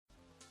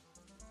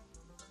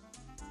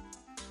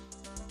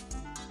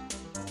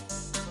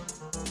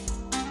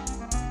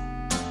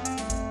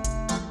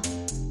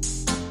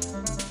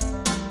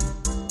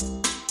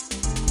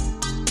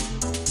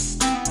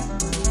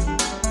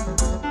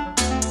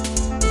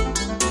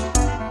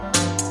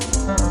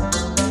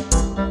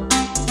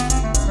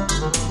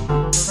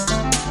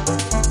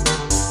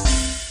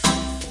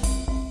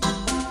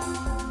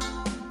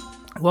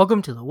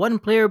Welcome to the One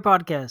Player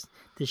Podcast,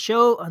 the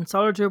show on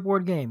solitaire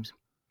board games.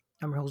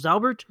 I'm your host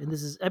Albert, and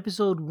this is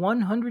episode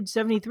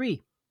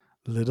 173.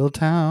 Little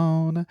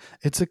town,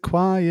 it's a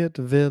quiet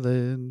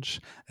village.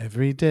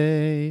 Every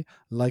day,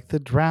 like the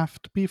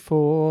draft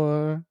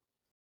before.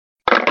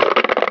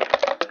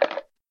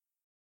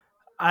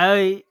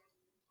 I,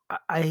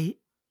 I,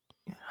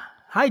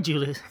 Hi,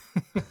 Julius.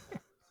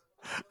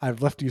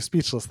 I've left you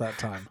speechless that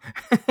time.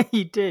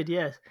 You did,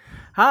 yes.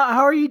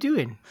 How are you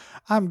doing?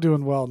 I'm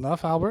doing well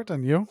enough, Albert,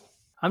 and you?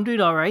 I'm doing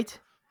all right.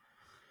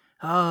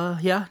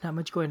 Yeah, not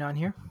much going on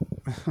here.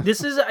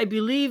 I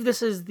believe,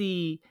 this is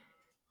the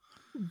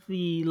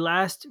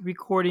last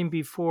recording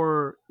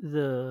before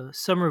the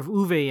summer of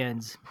Uwe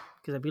ends,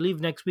 because I believe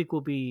next week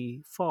will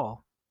be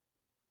fall.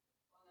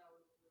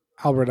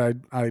 Albert,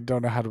 I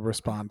don't know how to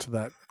respond to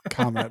that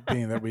comment,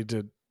 being that we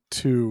did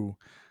two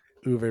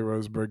Uwe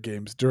Roseberg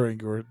games during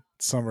your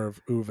summer of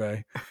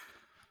Uwe.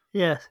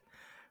 Yes,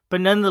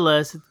 but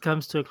nonetheless, it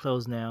comes to a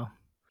close now.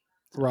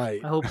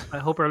 Right. I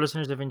hope our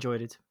listeners have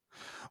enjoyed it.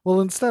 Well,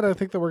 instead, I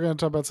think that we're going to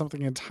talk about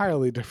something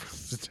entirely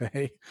different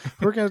today.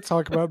 We're going to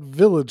talk about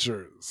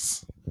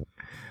villagers.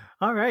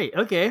 All right.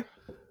 Okay.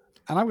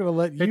 And I'm going to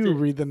let That's you it.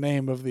 read the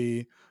name of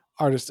the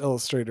artist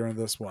illustrator in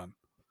this one.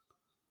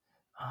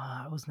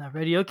 I was not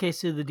ready. Okay,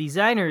 so the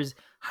designer is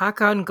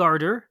Hakan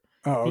Garder.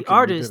 Oh, The okay, you did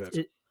artist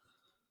it.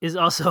 is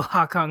also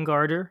Hakan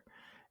Garder,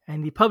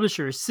 and the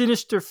publisher is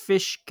Sinister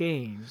Fish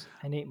Games,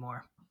 and 8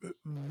 more.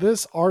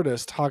 This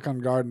artist,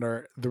 Hakan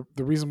Gardner,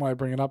 the reason why I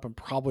bring it up and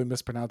probably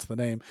mispronounce the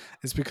name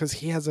is because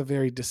he has a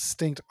very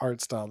distinct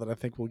art style that I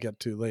think we'll get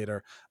to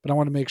later. But I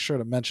want to make sure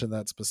to mention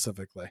that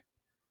specifically.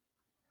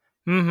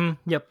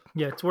 Mm-hmm. Yep.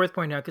 Yeah, it's worth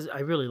pointing out because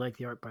I really like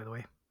the art, by the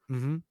way.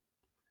 Mm-hmm.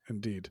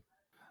 Indeed.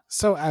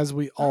 So, as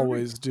we All right.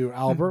 always do,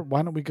 Albert,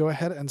 why don't we go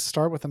ahead and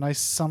start with a nice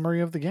summary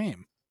of the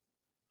game?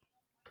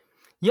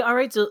 Yeah. All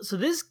right. So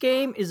this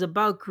game is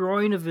about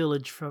growing a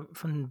village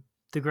from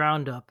the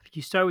ground up.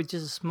 You start with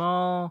just a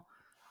small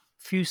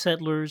few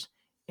settlers,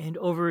 and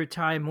over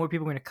time, more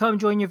people are going to come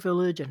join your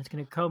village, and it's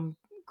going to come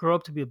grow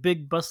up to be a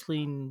big,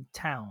 bustling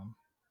town.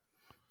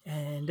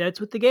 And that's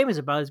what the game is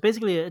about. It's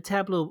basically a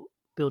tableau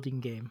building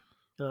game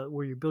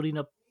where you're building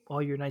up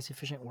all your nice,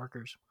 efficient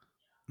workers.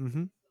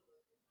 Mm-hmm.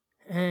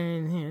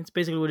 And it's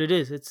basically what it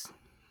is. It's,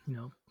 you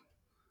know,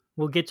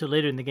 we'll get to it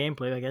later in the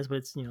gameplay, I guess, but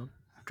it's,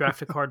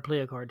 draft a card, play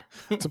a card.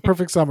 It's a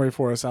perfect summary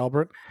for us,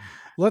 Albert.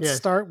 Let's Yes.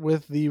 start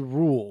with the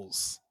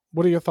rules.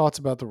 What are your thoughts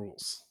about the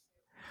rules?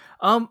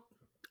 Um,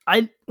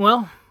 I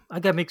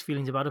got mixed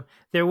feelings about them.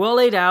 They're well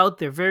laid out.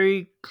 They're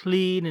very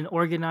clean and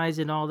organized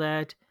and all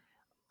that.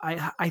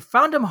 I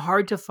found them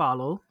hard to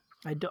follow.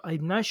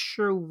 I'm not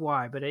sure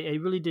why, but I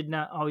really did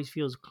not always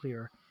feel as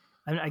clear.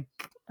 I'm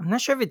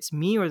not sure if it's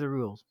me or the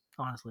rules,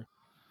 honestly.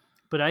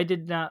 But I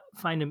did not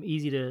find them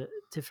easy to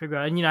figure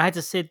out. And I had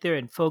to sit there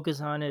and focus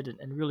on it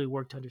and really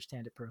work to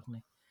understand it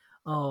personally.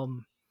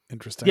 Um, the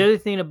Interesting. other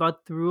thing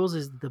about the rules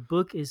is the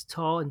book is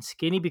tall and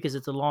skinny because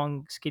it's a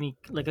long, skinny,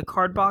 like a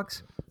card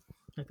box,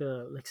 like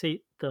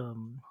say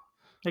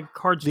like a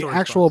card The storage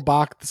actual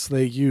box. box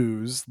they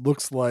use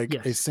looks like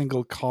a Yes.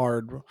 single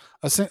card,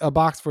 a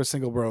box for a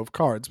single row of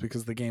cards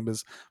because the game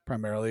is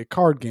primarily a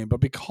card game. But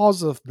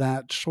because of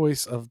that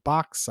choice of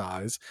box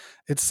size,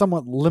 it's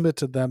somewhat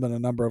limited them in a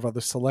number of other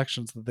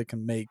selections that they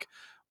can make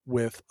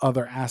with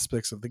other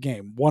aspects of the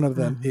game. One of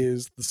them Mhm.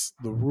 is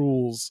the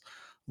rules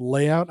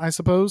layout, I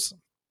suppose,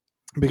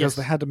 because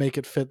they Yes. had to make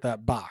it fit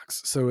that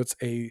box. So it's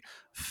a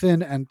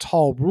thin and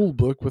tall rule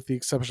book with the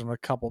exception of a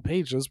couple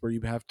pages where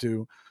you have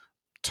to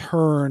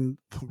turn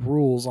the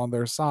rules on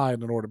their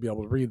side in order to be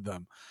able to read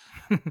them.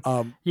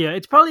 Yeah,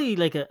 it's probably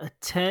like a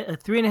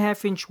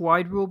 3.5 inch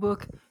wide rule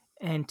book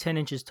and 10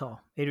 inches tall,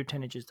 8 or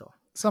 10 inches tall.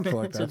 Something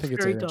like that. So I it's think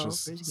it's very 8 tall,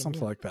 inches, very skinny.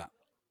 something like that.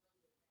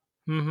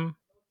 Mm-hmm.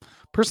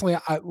 Personally,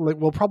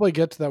 we'll probably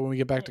get to that when we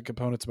get back to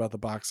components about the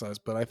box size,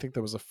 but I think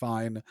that was a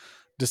fine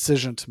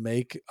decision to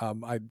make.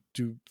 I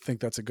do think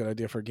that's a good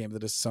idea for a game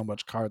that is so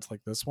much cards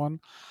like this one,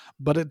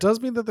 but it does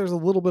mean that there's a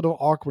little bit of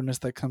awkwardness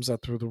that comes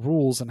out through the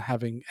rules and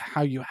having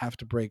how you have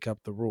to break up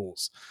the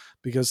rules,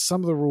 because some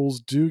of the rules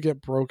do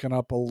get broken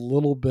up a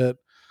little bit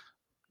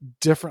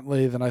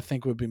differently than I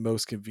think would be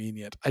most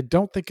convenient. I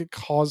don't think it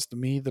caused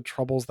me the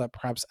troubles that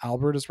perhaps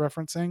Albert is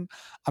referencing.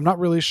 I'm not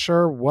really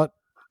sure what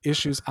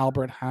issues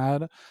Albert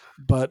had,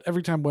 but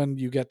every time when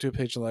you get to a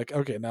page, you're like,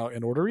 okay, now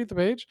in order to read the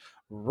page,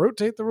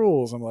 rotate the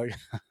rules. I'm like,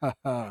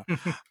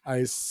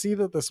 I see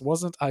that this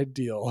wasn't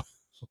ideal.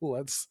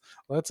 let's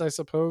I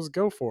suppose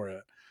go for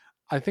it.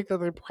 I think that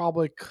they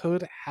probably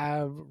could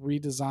have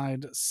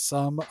redesigned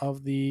some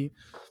of the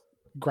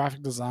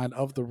graphic design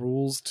of the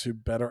rules to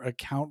better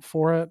account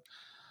for it,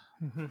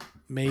 Mm-hmm. Let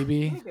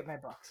maybe, me get my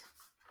box.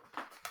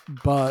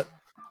 but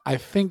I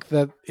think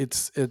that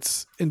it's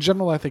in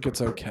general I think it's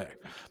okay.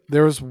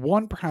 There is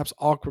one perhaps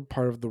awkward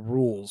part of the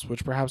rules,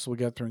 which perhaps we'll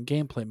get through in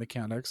gameplay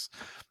mechanics,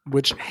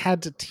 which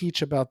had to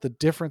teach about the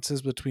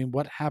differences between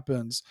what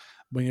happens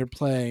when you're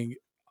playing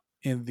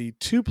in the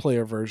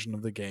two-player version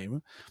of the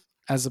game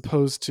as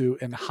opposed to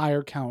in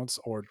higher counts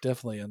or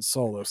definitely in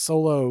solo.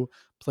 Solo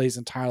plays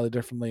entirely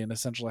differently and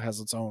essentially has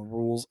its own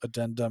rules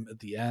addendum at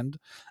the end,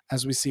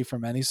 as we see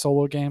from many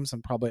solo games,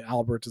 and probably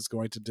Albert is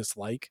going to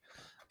dislike.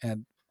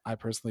 And I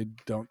personally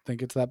don't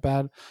think it's that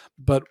bad.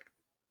 But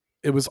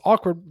it was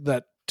awkward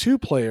that two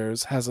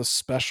players has a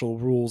special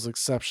rules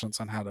exceptions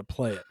on how to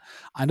play it.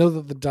 I know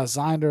that the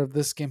designer of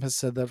this game has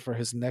said that for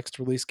his next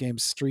release game,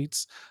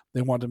 Streets,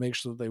 they wanted to make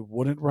sure that they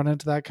wouldn't run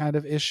into that kind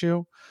of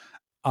issue.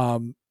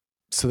 Um,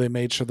 so they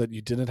made sure that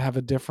you didn't have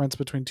a difference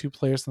between two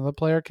players and the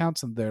player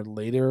counts in their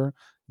later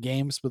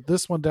games, but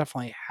this one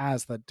definitely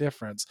has that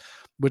difference,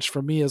 which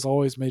for me has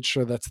always made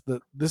sure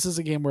this is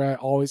a game where I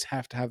always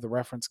have to have the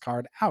reference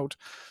card out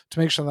to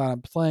make sure that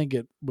I'm playing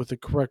it with the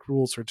correct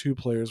rules for two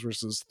players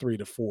versus 3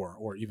 to 4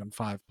 or even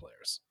 5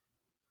 players.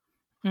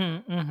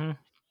 Mm-hmm.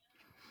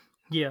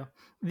 Yeah,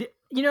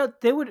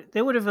 they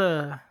would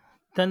have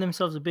done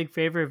themselves a big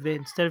favor if they,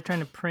 instead of trying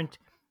to print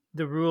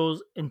the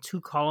rules in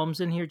two columns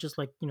in here, just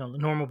like the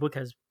normal book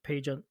has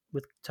page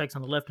with text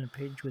on the left and a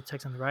page with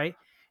text on the right.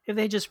 If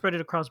they just spread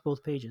it across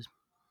both pages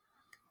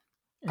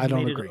I and don't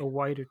made it agree. a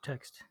wider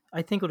text,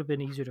 I think it would have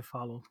been easier to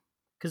follow.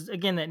 Because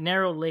again, that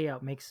narrow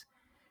layout makes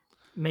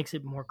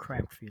it more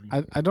cramped feeling.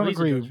 I don't At least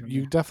it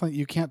agree. does for me.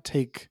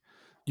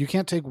 You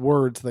can't take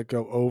words that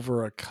go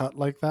over a cut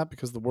like that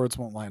because the words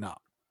won't line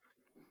up.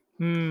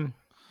 Hmm.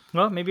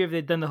 Well, maybe if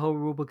they'd done the whole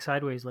rulebook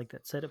sideways like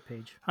that setup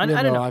page. Yeah, I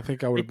don't no, know. I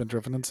think I would have been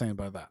driven insane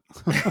by that.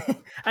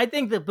 I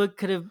think the book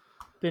could have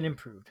been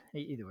improved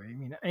either way. I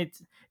mean,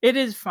 it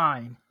is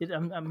fine.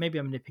 Maybe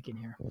I'm nitpicking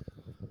here.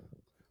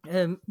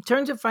 In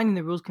terms of finding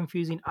the rules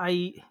confusing,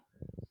 I'm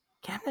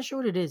not sure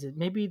what it is. It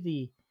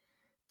maybe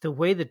the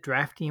way the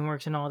drafting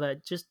works and all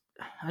that. Just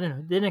I don't know.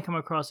 It didn't come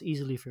across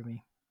easily for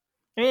me.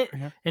 Yeah.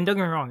 And don't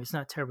get me wrong, it's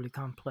not terribly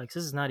complex.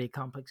 This is not a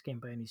complex game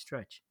by any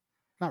stretch.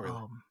 Not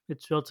really.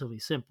 It's relatively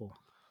simple,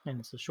 and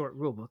it's a short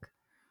rule book.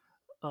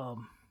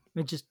 Um,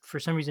 it just for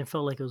some reason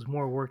felt like it was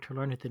more work to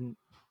learn it than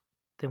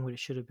what it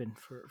should have been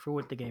for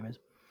what the game is.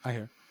 I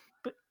hear.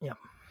 But yeah.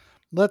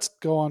 Let's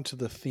go on to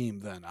the theme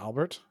then,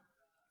 Albert.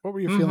 What were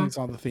your Mm-hmm. feelings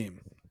on the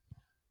theme?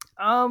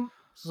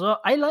 So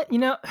I like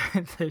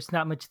there's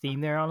not much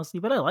theme there honestly,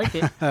 but I like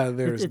it.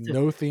 There's It's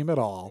no theme at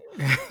all.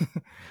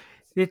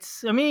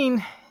 it's I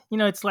mean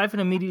it's life in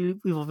a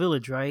medieval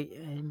village, right?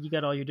 And you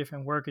got all your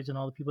different workers and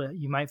all the people that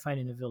you might find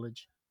in a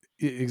village.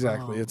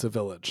 Exactly. It's a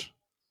village.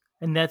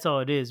 And that's all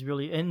it is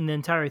really. And the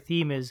entire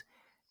theme is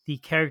the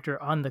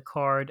character on the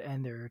card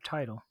and their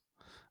title.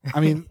 I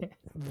mean,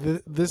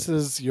 this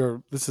is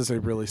a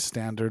really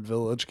standard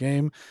village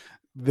game.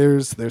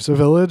 There's a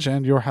village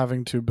and you're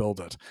having to build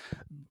it.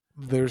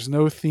 There's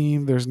no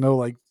theme, there's no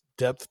like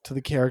depth to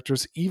the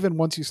characters. Even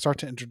once you start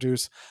to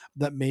introduce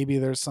that maybe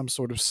there's some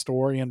sort of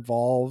story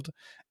involved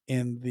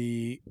in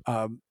the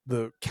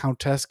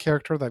countess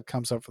character that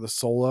comes up for the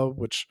solo,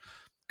 which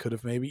could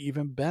have maybe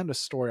even been a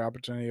story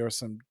opportunity or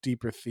some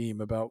deeper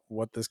theme about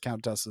what this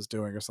countess is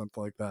doing or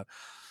something like that.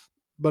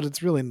 But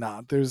it's really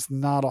not. There's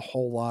not a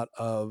whole lot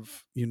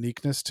of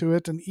uniqueness to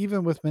it. And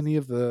even with many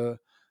of the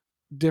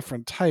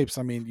different types,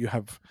 I mean, you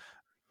have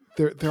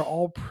they're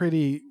all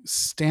pretty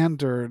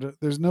standard.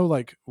 There's no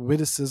like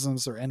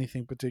witticisms or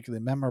anything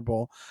particularly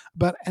memorable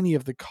about any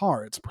of the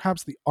cards.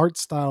 Perhaps the art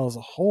style as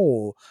a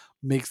whole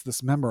makes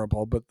this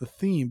memorable, but the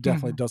theme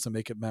definitely Mhm. doesn't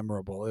make it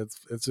memorable.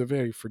 It's a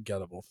very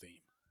forgettable theme.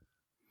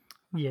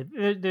 Yeah,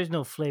 there's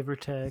no flavor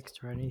text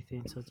or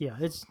anything. So yeah,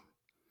 it's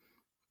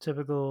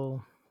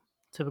typical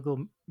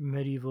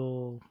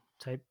medieval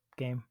type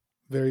game.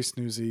 Very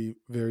snoozy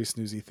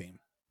theme.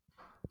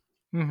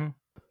 Mm-hmm.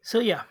 So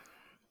yeah,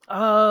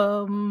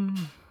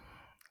 um,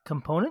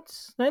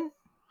 components. Then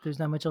there's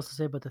not much else to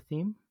say about the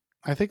theme.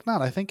 I think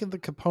not. I think in the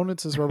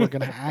components is where we're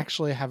going to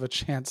actually have a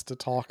chance to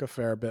talk a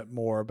fair bit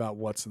more about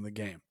what's in the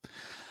game.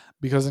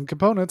 Because in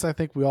components, I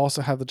think we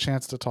also have the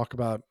chance to talk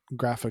about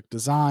graphic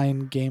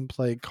design,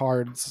 gameplay,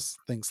 cards,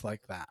 things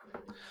like that.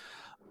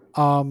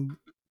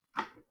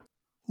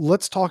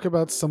 Let's talk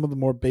about some of the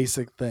more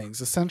basic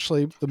things.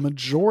 Essentially, the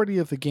majority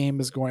of the game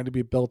is going to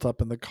be built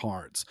up in the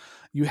cards.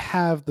 You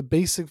have the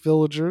basic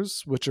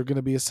villagers, which are going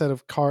to be a set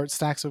of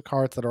stacks of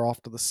cards that are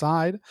off to the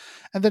side,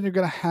 and then you're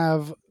going to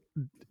have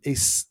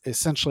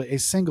essentially a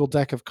single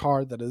deck of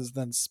card that is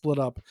then split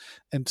up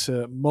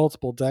into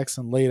multiple decks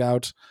and laid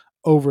out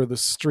over the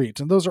street.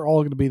 And those are all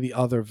going to be the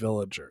other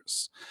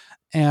villagers.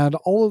 And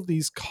all of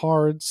these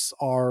cards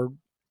are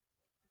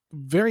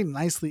very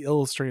nicely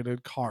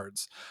illustrated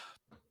cards.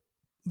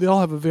 They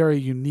all have a very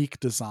unique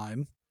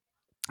design.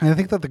 And I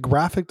think that the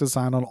graphic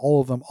design on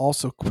all of them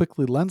also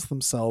quickly lends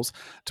themselves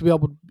to be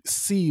able to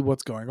see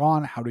what's going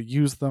on, how to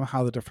use them,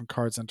 how the different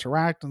cards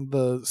interact. And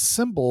the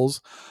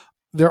symbols,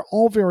 they're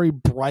all very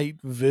bright,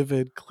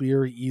 vivid,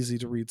 clear, easy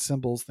to read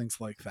symbols,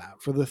 things like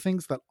that. For the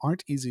things that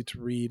aren't easy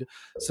to read,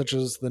 such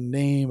as the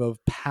name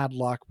of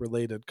padlock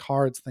related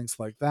cards, things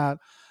like that,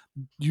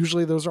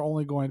 usually those are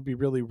only going to be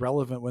really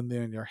relevant when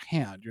they're in your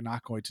hand. You're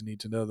not going to need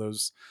to know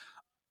those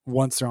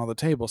once they're on the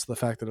table. So the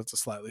fact that it's a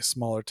slightly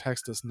smaller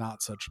text is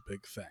not such a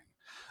big thing.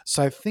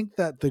 So I think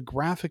that the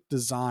graphic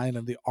design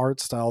and the art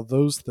style,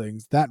 those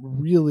things, that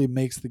really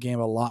makes the game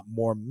a lot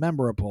more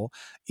memorable,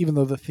 even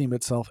though the theme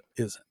itself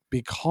isn't.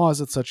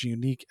 Because it's such a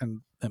unique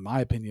and, in my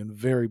opinion,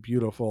 very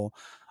beautiful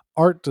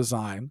art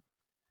design.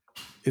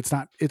 It's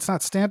not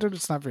standard,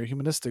 it's not very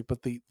humanistic,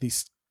 but the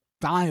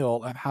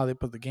style and how they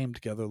put the game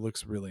together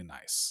looks really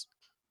nice.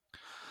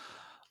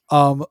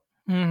 Um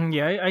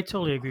Yeah, I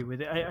totally agree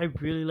with it. I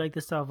really like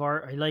the style of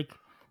art. I like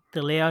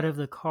the layout of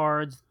the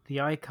cards.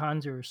 The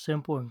icons are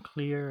simple and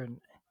clear,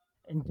 and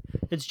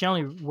it's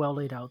generally well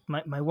laid out.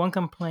 My one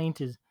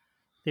complaint is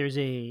there's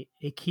a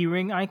key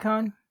ring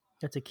icon.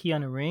 That's a key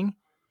on a ring,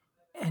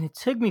 and it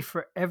took me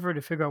forever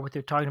to figure out what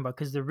they're talking about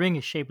because the ring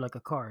is shaped like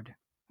a card,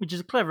 which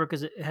is clever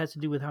because it has to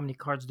do with how many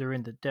cards there are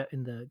in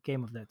in the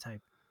game of that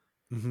type.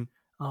 mhm.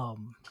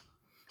 Um,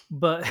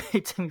 but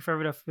it took me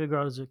forever to figure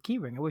out it was a key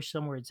ring. I wish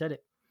somewhere it said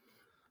it.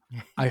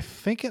 I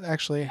think it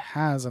actually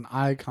has an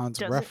icons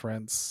Does it?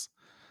 reference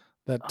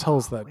that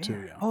tells Oh, that to where?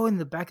 you. Oh, in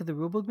the back of the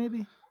rulebook,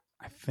 maybe.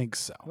 I think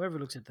so. Whoever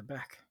looks at the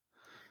back.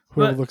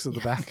 Whoever But looks at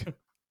the back,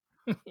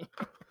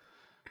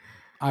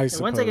 I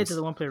once I get to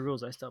the suppose. one-player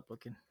rules, I stop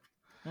looking.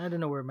 I don't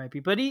know where it might be,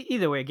 but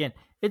either way, again,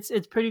 it's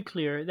pretty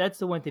clear. That's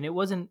the one thing. It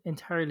wasn't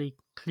entirely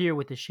clear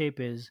what the shape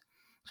is,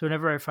 so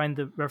whenever I find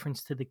the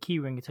reference to the key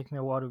ring, it takes me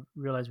a while to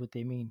realize what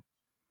they mean.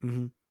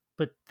 Hmm.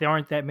 But there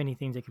aren't that many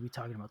things I could be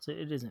talking about, so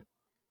it isn't.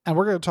 And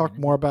we're going to talk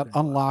Man, it more didn't about print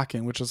a lot.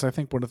 unlocking, which is, I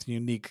think, one of the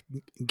unique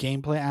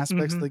gameplay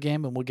aspects of Mm-hmm. the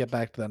game, and we'll get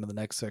back to that in the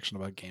next section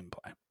about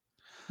gameplay.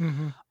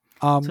 Mm-hmm.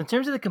 So Um, in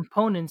terms of the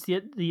components,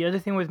 the other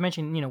thing worth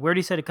mentioning, we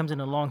already said it comes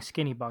in a long,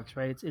 skinny box,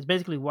 right? It's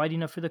basically wide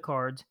enough for the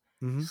cards,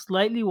 mhm,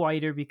 slightly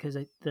wider because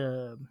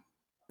the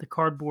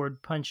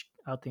cardboard punch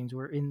out things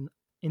were in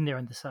there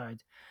on the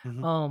sides.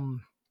 mhm.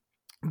 Um,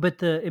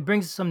 but it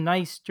brings some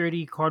nice,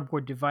 sturdy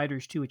cardboard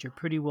dividers too, which are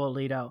pretty well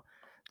laid out.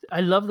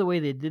 I love the way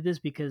they did this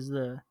because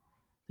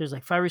there's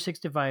like 5 or 6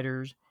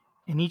 dividers,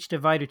 and each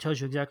divider tells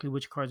you exactly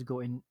which cards go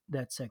in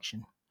that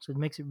section. So it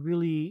makes it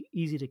really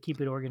easy to keep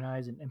it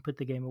organized and put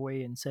the game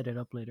away and set it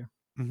up later.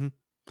 Mhm.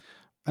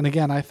 And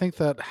again, I think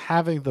that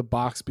having the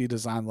box be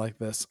designed like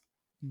this,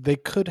 they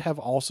could have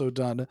also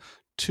done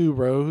 2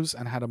 rows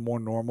and had a more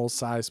normal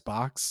size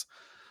box.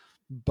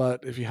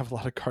 But if you have a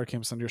lot of card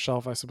games on your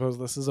shelf, I suppose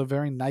this is a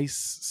very nice,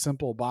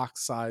 simple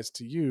box size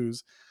to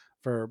use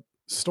for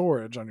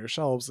storage on your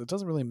shelves. It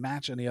doesn't really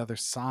match any other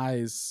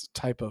size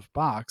type of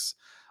box,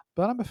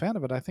 but I'm a fan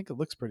of it. I think it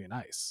looks pretty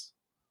nice.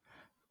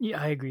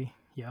 Yeah, I agree.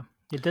 Yeah,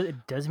 it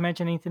does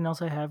mention anything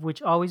else I have,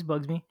 which always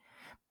bugs me.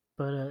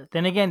 But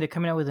then again, they're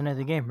coming out with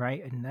another game,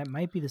 right? And that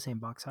might be the same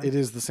box It size.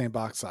 is the same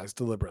box size,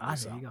 deliberately Ah,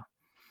 there so. you go.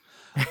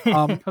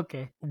 Um,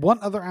 Okay. one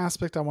other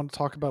aspect I want to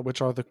talk about,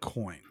 which are the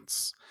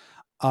coins.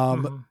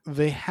 Hmm.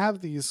 They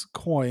have these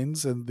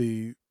coins and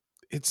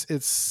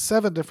it's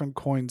 7 different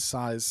coin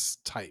size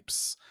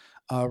types,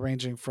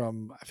 ranging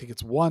from, I think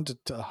it's 1 to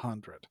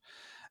 100,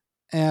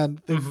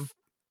 and Hmm.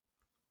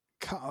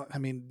 I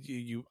mean,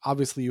 you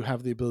obviously you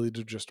have the ability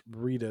to just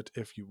read it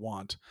if you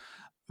want.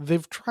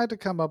 They've tried to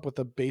come up with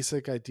a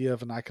basic idea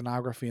of an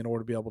iconography in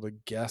order to be able to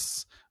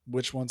guess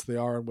which ones they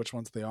are and which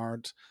ones they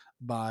aren't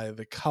by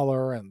the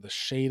color and the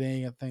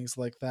shading and things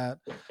like that.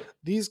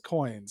 These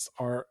coins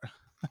are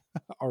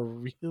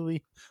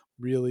really,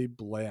 really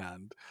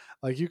bland.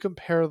 Like, you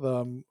compare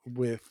them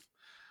with,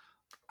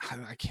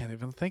 I can't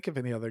even think of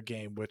any other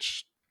game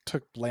which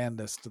took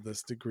blandness to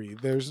this degree.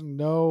 There's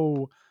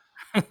no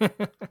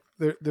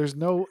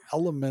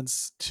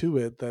elements to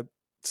it that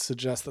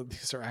suggest that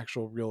these are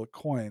actual real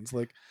coins.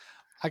 Like,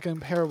 I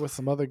compare with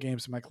some other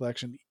games in my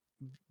collection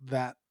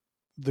that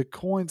the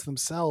coins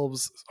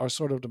themselves are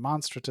sort of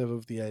demonstrative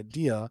of the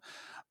idea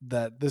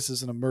that this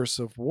is an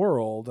immersive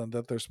world and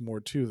that there's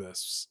more to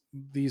this.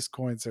 These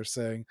coins are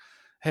saying,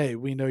 hey,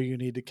 we know you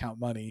need to count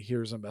money.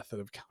 Here's a method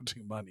of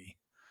counting money.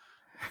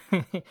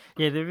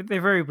 Yeah, they're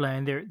very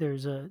bland.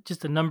 There's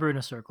just a number in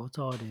a circle. That's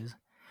all it is.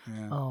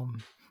 Yeah.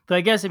 Um, but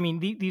I guess I mean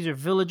these are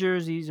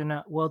villagers. These are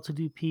not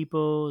well-to-do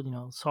people.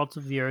 Salt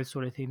of the earth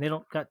sort of thing. They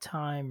don't got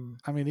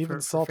time I mean, even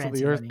for salt of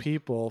the fancy earth money.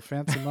 people,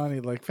 fancy money,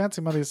 like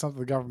fancy money is something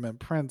the government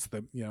prints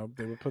that,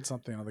 they would put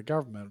something on the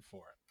government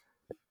for it.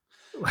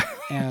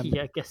 And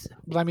Yeah, I guess so.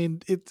 but I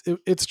mean,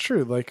 it's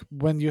true. Like,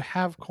 when you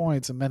have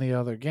coins in many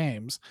other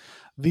games,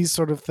 these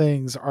sort of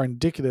things are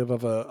indicative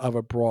of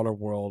a broader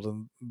world.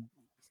 And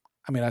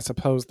I mean, I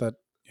suppose that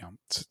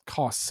it's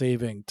cost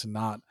saving to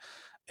not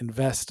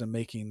invest in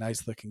making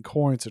nice looking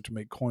coins or to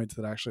make coins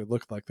that actually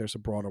look like there's a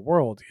broader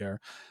world here,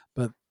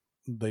 but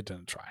they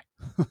didn't try.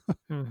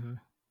 Hmm.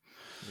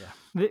 Yeah,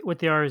 what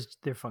they are is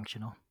they're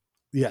functional.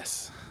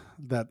 Yes,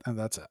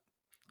 that's it.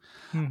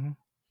 Hmm.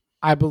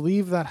 I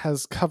believe that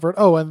has covered.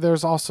 Oh, and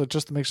there's also,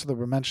 just to make sure that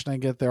we're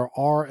mentioning it, there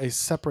are a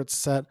separate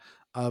set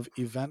of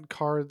event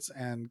cards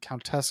and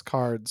countess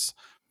cards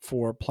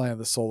for playing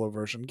the solo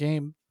version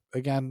game.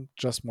 Again,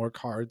 just more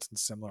cards and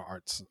similar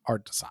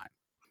art design.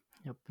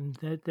 Yep, and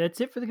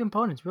that's it for the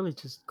components. Really,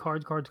 just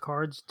cards,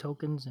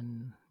 tokens,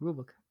 and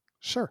rulebook.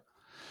 Sure.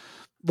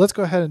 Let's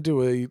go ahead and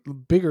do a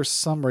bigger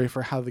summary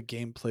for how the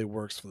gameplay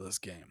works for this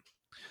game.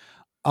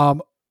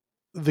 Um,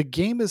 the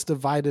game is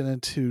divided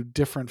into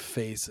different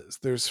phases.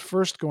 There's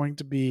first going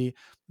to be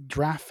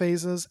draft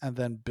phases and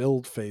then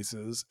build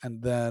phases.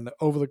 And then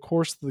over the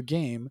course of the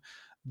game,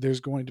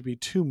 there's going to be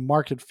two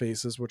market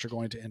phases, which are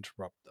going to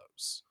interrupt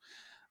those.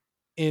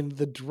 In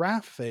the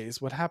draft phase,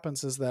 what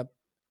happens is that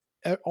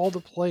all the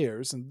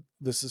players, and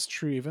this is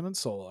true even in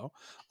solo,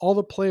 all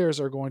the players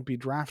are going to be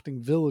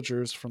drafting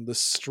villagers from the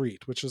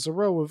street, which is a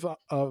row of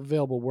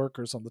available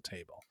workers on the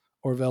table,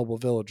 or available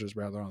villagers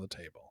rather on the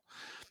table.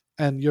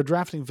 And you're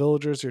drafting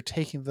villagers, you're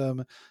taking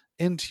them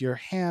into your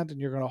hand,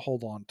 and you're going to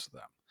hold on to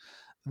them.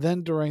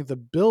 Then during the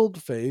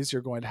build phase,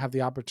 you're going to have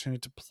the opportunity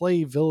to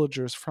play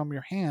villagers from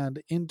your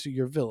hand into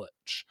your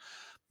village.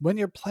 When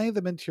you're playing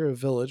them into your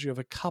village, you have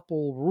a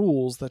couple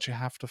rules that you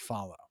have to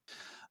follow.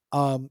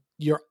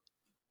 You're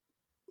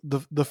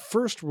the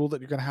first rule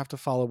that you're going to have to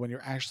follow when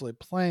you're actually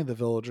playing the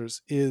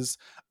villagers is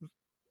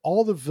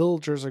all the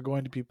villagers are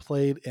going to be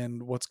played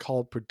in what's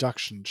called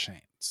production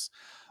chains,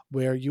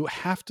 where you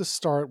have to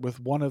start with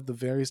one of the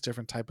various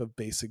different type of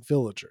basic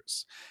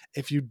villagers.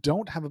 If you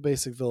don't have a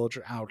basic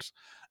villager out,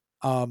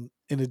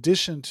 in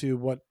addition to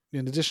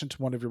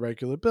one of your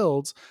regular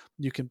builds,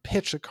 you can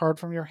pitch a card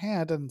from your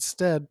hand and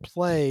instead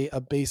play a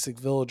basic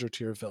villager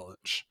to your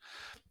village.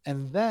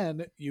 And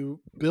then you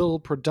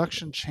build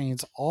production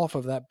chains off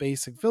of that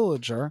basic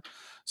villager,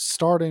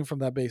 starting from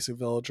that basic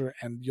villager,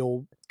 and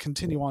you'll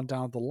continue on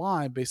down the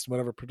line based on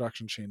whatever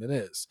production chain it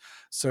is.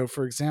 So,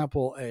 for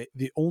example,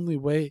 the only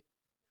way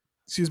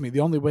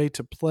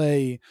to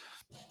play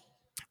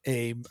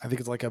I think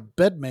it's like a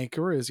bed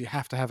maker is you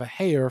have to have a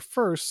hair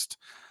first,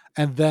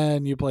 and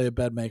then you play a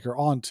bed maker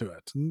onto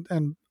it.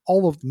 And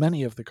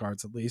many of the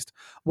cards at least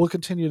will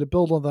continue to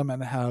build on them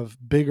and have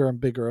bigger and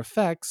bigger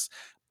effects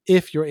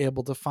if you're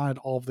able to find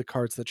all of the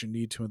cards that you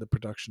need to in the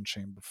production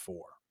chain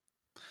before.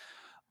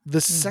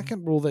 The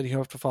second rule that you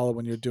have to follow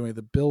when you're doing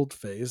the build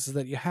phase is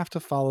that you have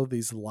to follow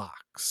these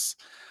locks.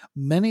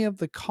 Many of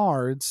the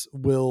cards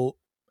will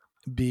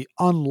be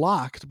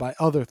unlocked by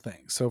other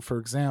things. So, for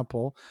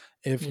example,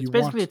 if It's you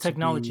basically want a to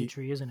technology be,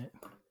 tree, isn't it?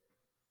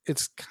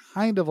 it's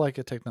kind of like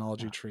a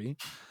technology tree.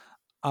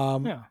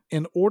 Yeah.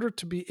 In order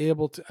to be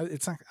able to,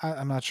 it's not,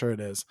 I'm not sure it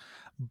is,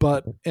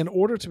 but in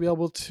order to be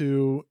able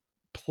to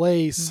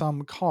play Mm.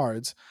 some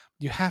cards,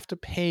 you have to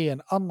pay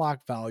an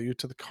unlock value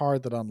to the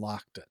card that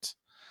unlocked it.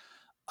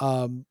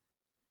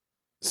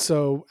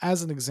 So,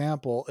 as an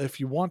example, if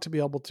you want to be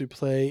able to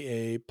play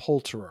a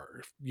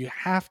poulterer, you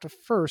have to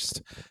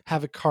first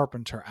have a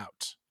carpenter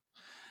out.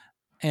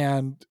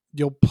 And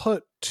you'll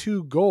put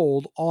 2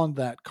 gold on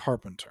that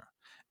carpenter.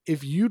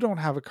 If you don't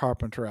have a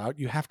carpenter out,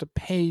 you have to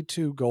pay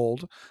 2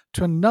 gold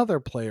to another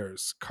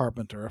player's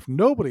carpenter. If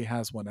nobody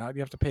has one out,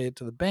 you have to pay it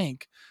to the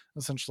bank,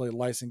 essentially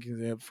licensing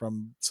it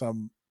from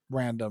some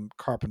random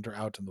carpenter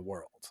out in the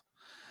world.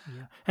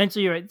 Yeah. And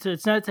so you're right. So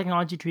it's not a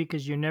technology tree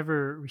because you're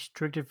never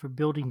restricted for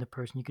building the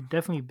person. You could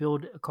definitely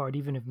build a card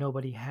even if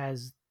nobody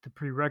has the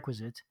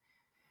prerequisite.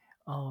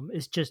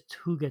 It's just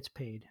who gets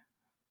paid.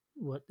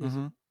 What is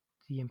Mm-hmm.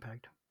 the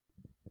impact?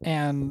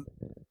 And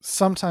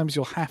sometimes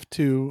you'll have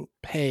to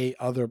pay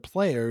other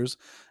players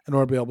in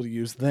order to be able to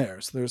use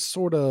theirs. There's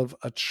sort of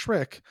a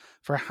trick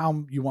for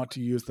how you want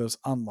to use those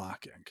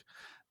unlocking.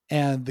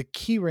 And the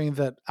key ring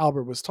that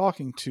Albert was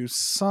talking to,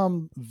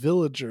 some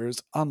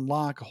villagers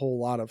unlock a whole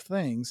lot of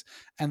things,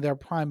 and their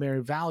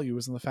primary value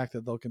is in the fact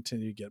that they'll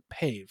continue to get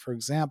paid. For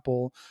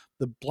example,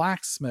 the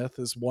blacksmith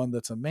is one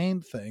that's a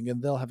main thing,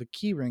 and they'll have a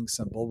key ring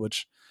symbol,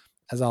 which,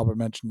 as Albert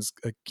mentioned, is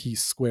a key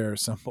square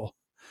symbol.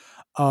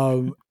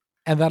 Um,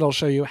 and that'll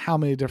show you how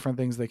many different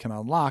things they can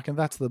unlock. And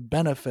that's the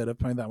benefit of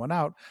putting that one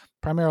out.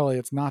 Primarily,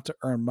 it's not to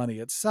earn money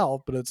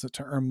itself, but it's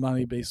to earn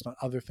money based on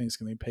other things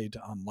getting paid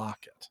to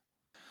unlock it.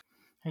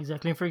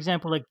 Exactly. And for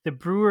example, like the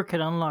brewer can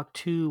unlock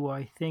two.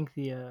 I think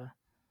the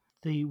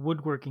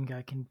woodworking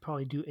guy can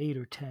probably do 8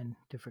 or 10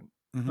 different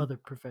Mm-hmm. other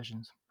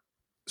professions.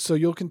 So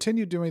you'll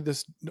continue doing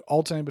this,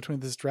 alternating between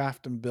this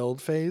draft and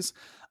build phase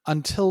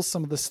until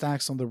some of the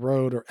stacks on the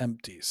road are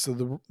empty.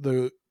 So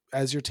the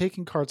as you're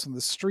taking cards from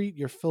the street,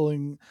 you're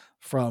filling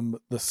from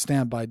the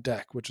standby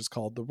deck, which is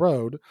called the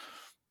road,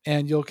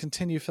 and you'll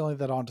continue filling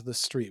that onto the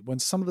street. When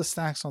some of the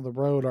stacks on the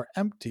road are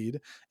emptied,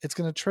 it's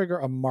going to trigger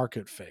a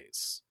market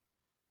phase.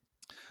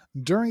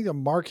 During the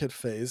market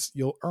phase,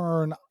 you'll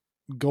earn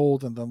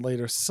gold and then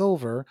later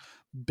silver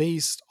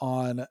based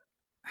on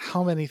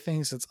how many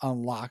things it's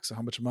unlocked, so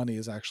how much money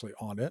is actually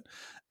on it,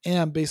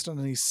 and based on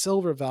any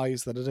silver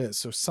values that it is.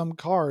 So some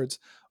cards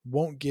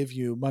won't give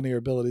you money or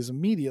abilities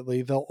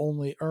immediately, they'll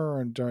only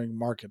earn during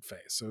market phase.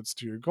 So it's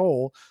to your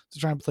goal to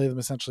try and play them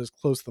essentially as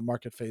close to the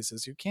market phase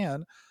as you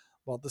can,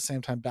 while at the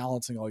same time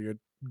balancing all your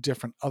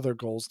different other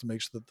goals to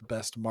make sure that the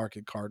best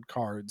market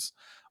cards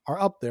are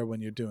up there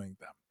when you're doing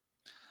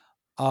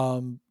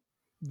them.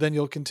 Then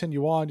you'll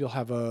continue on.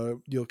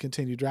 You'll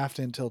continue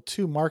drafting until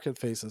 2 market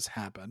phases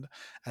happen.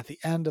 At the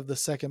end of the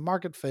second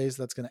market phase,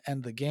 that's going to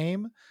end the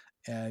game,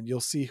 and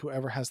you'll see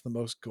whoever has the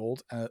most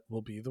gold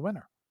will be the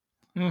winner.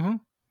 Mm-hmm.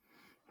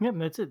 Yep,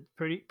 that's it.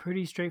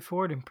 Pretty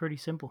straightforward and pretty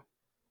simple.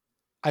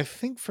 I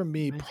think for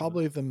me, eventually.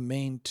 probably the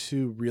main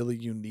two really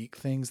unique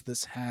things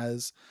this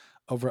has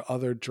over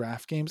other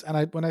draft games,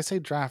 and when I say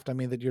draft, I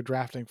mean that you're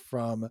drafting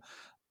from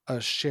a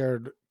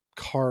shared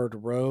card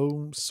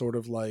row, sort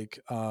of like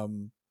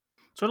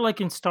Sort of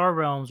like in Star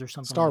Realms or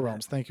something Star like that.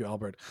 Realms. Thank you,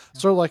 Albert. Yeah.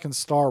 Sort of like in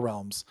Star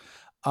Realms,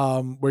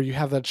 where you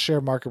have that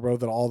shared market row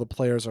that all the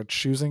players are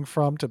choosing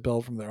from to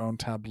build from their own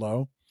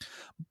tableau.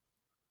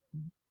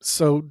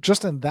 So,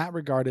 just in that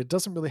regard, it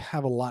doesn't really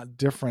have a lot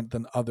different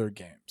than other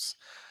games.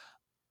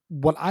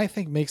 What I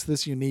think makes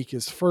this unique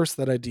is first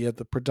that idea of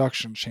the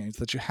production chains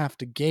that you have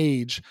to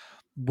gauge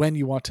when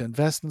you want to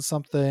invest in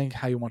something,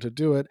 how you want to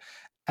do it.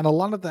 And a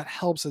lot of that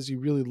helps as you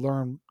really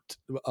learn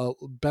a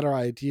better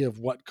idea of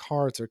what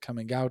cards are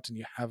coming out and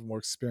you have more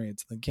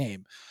experience in the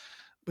game,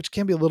 which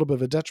can be a little bit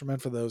of a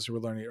detriment for those who are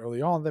learning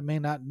early on that may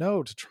not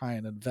know to try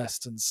and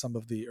invest in some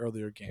of the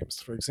earlier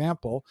games. For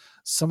example,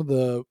 some of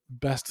the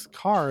best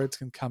cards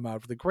can come out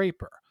of the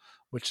Graper,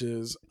 which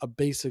is a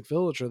basic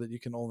villager that you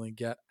can only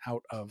get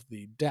out of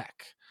the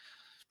deck.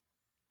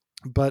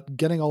 But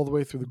getting all the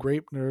way through the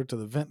Grapener to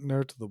the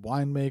Vintner to the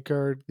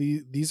Winemaker,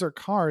 these are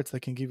cards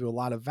that can give you a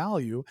lot of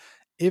value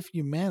if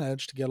you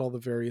manage to get all the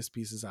various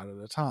pieces out at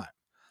a time.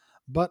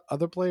 But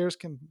other players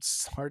can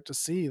start to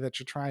see that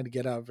you're trying to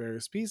get out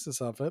various pieces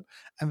of it,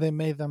 and they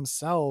may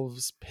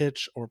themselves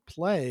pitch or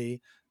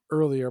play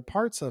earlier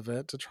parts of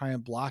it to try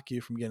and block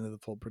you from getting to the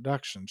full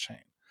production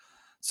chain.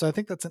 So I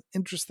think that's an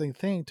interesting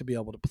thing to be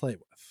able to play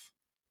with.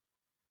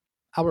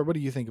 Albert, what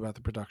do you think about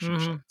the production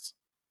Hmm. chains?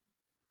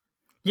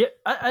 Yeah,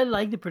 I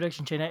like the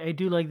production chain. I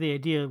do like the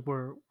idea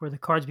where the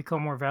cards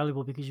become more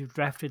valuable because you've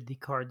drafted the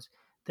cards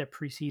that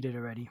preceded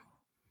already,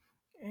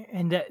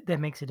 and that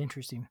makes it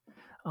interesting.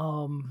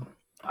 Um,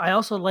 I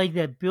also like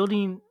that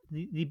building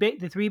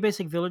the three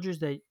basic villagers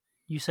that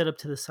you set up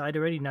to the side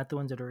already, not the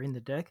ones that are in the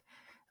deck.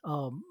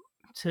 Um,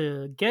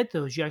 to get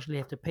those, you actually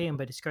have to pay them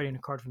by discarding a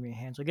card from your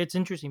hand. So it gets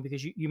interesting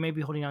because you may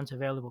be holding on to a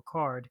valuable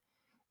card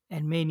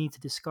and may need to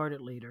discard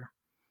it later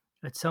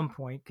at some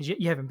point because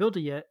you haven't built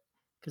it yet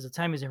because the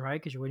time isn't right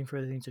because you're waiting for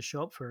other things to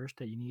show up first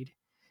that you need,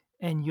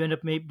 and you end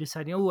up maybe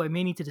deciding, oh, I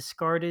may need to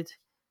discard it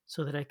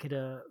so that I could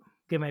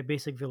get my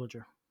basic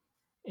villager,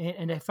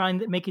 and I find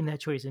that making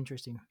that choice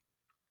interesting.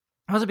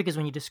 Also, because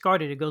when you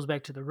discard it, it goes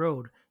back to the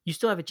road. You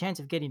still have a chance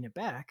of getting it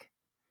back,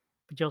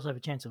 but you also have a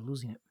chance of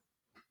losing it.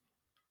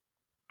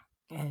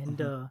 And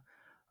Mm-hmm.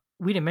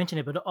 we didn't mention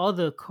it, but all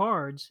the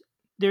cards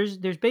there's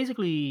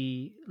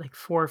basically like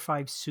four or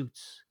five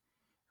suits,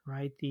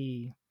 right?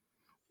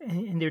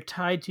 And they're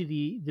tied to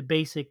the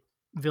basic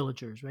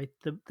villagers, right?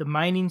 The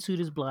mining suit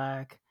is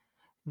black,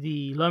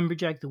 the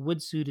lumberjack, the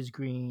wood suit is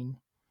green,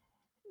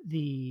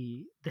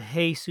 the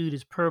hay suit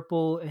is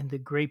purple, and the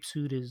grape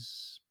suit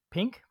is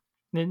pink.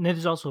 And then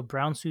there's also a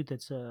brown suit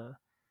that's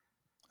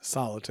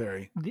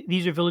Solitary.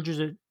 these are villagers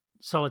that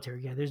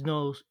solitary. Yeah, there's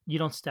no, you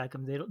don't stack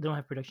them. They don't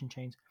have production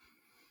chains.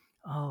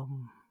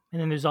 Um,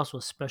 and then there's also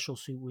a special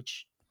suit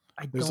which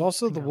I There's don't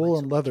also the think I like wool so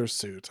and much. leather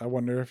suit. I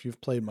wonder if you've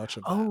played much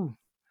of that. Oh,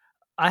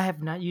 I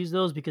have not used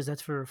those because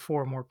that's for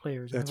four or more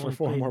players, and I've It's for only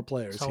four more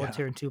played players, yeah.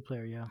 solitaire and two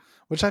player. Yeah.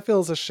 Which I feel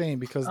is a shame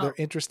because Oh. they're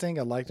interesting.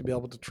 I'd like to be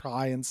able to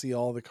try and see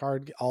all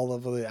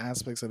of the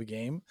aspects of a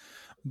game.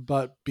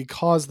 But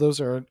because those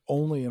are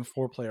only in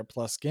 4 player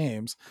plus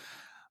games,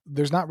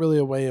 there's not really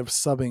a way of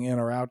subbing in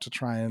or out to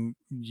try and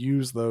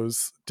use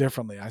those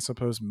differently. I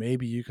suppose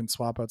maybe you can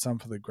swap out some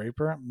for the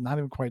Graper. I'm not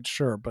even quite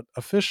sure. But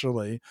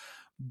officially,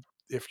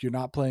 if you're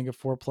not playing a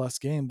 4 plus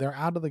game, they're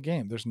out of the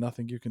game. There's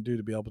nothing you can do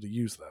to be able to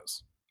use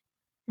those.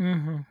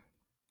 Hmm.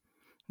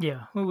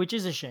 Yeah, which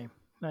is a shame.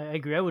 I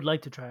agree. I would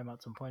like to try them out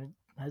at some point.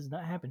 It has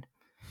not happened,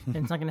 and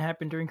it's not going to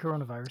happen during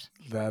coronavirus.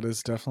 That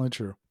is definitely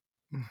true.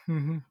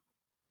 Hmm.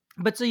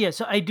 But so yeah,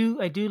 so I do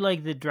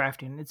like the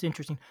drafting. It's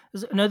interesting.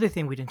 There's another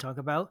thing we didn't talk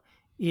about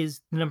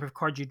is the number of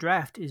cards you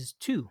draft is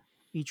two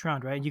each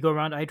round, right? You go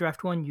around. I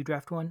draft one, you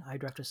draft one, I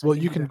draft a Well, second,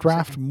 you you can draft a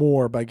draft second.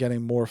 more by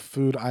getting more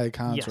food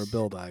icons or Yes,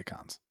 build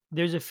icons.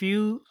 there's a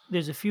few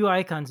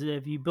icons that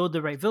if you build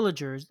the right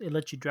villagers, it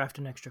lets you draft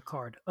an extra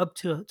card up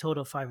to a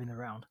total of five in the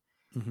round.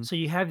 Hmm. So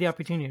you have the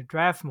opportunity to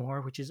draft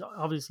more, which is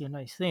obviously a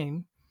nice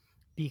thing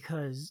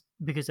because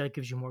that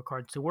gives you more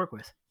cards to work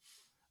with.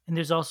 And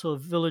there's also a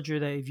villager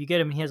that if you get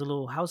him, he has a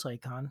little house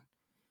icon.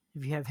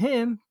 If you have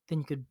him, then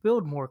you could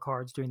build more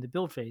cards during the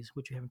build phase,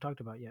 which we haven't talked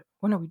about yet.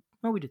 Well,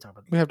 no, we did talk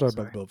about the We build have to talk phase.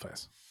 about the Sorry, build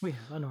phase. we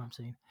have. I know what I'm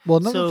saying. Well,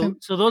 another So, thing.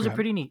 so those Go are ahead.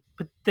 pretty neat.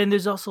 But then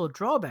there's also a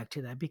drawback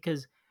to that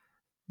because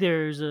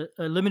there's a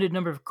limited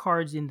number of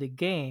cards in the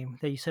game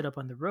that you set up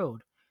on the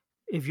road.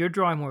 If you're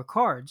drawing more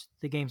cards,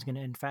 the game's going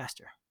to end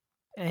faster.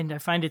 And I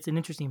find it's an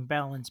interesting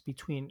balance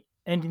between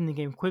ending the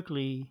game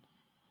quickly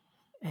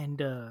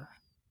and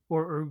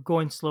or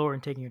going slower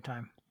and taking your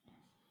time.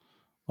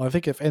 Well, I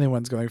think if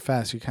anyone's going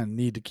fast, you kind of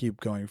need to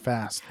keep going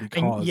fast And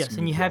because you yes,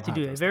 and need you to be able have to to have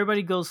do it. those If things.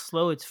 everybody goes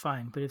slow, it's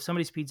fine. But if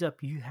somebody speeds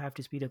up, you have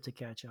to speed up to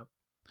catch up.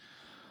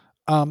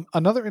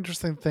 Another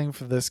interesting thing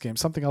for this game,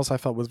 something else I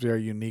felt was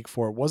very unique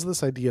for it, was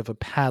this idea of a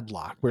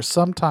padlock, where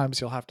sometimes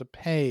you'll have to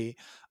pay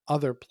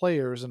other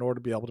players in order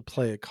to be able to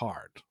play a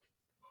card.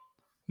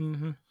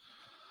 Hmm.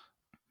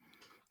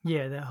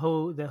 Yeah, that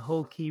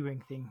whole key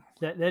ring thing.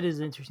 That is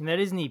interesting. That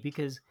is neat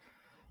because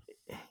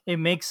it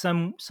makes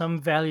some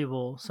of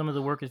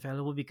the workers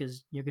valuable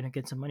because you're going to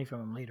get some money from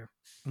them later.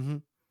 Hmm.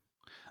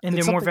 And they're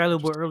It's more something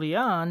valuable interesting. early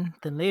on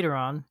than later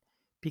on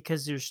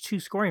because there's two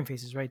scoring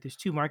phases, right? There's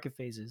two market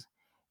phases.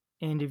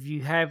 And if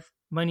you have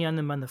money on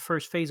them on the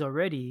first phase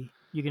already,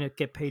 you're going to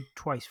get paid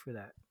twice for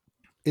that.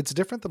 It's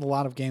different than a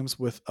lot of games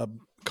with a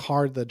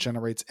card that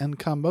generates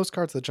income. Most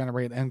cards that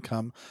generate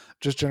income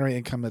just generate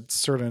income at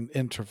certain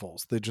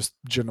intervals. They just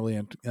generally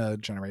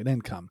generate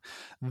income.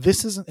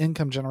 This is an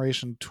income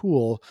generation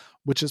tool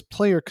which is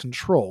player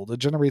controlled. It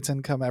generates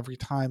income every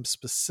time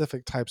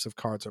specific types of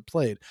cards are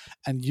played,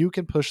 and you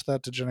can push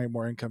that to generate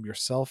more income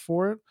yourself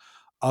for it.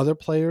 Other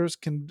players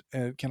can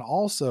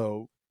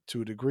also,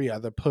 to a degree,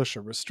 either push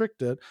or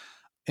restrict it,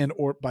 and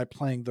or by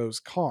playing those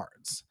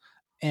cards.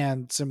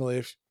 And similarly,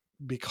 if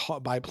because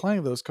by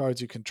playing those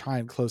cards, you can try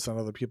and close down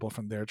other people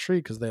from their tree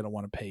because they don't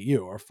want to pay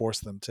you, or force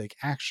them to take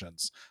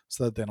actions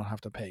so that they don't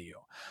have to pay you.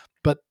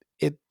 But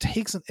it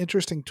takes an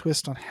interesting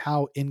twist on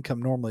how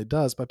income normally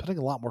does by putting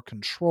a lot more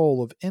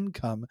control of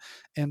income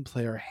in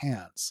player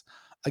hands.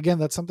 Again,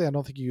 that's something I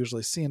don't think you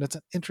usually see, and it's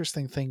an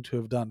interesting thing to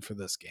have done for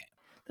this game.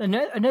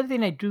 Another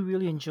thing I do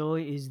really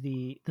enjoy is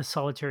the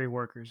solitary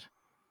workers,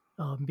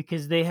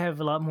 because they have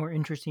a lot more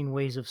interesting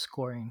ways of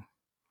scoring.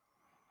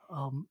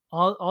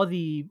 All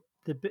the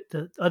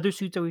other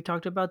suits that we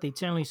talked about, they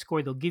generally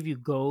score. They'll give you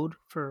gold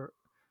for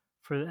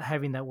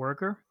having that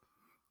worker,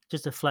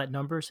 just a flat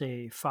number,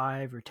 say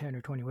 5 or 10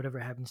 or 20, whatever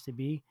it happens to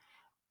be.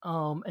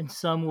 And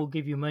some will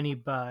give you money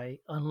by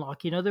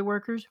unlocking other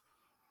workers.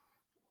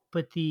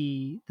 But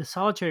the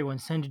solitary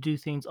ones tend to do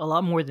things a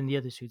lot more than the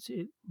other suits.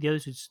 The other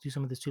suits do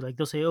some of this too. Like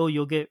they'll say, "Oh,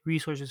 you'll get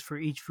resources for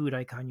each food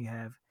icon you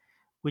have,"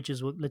 which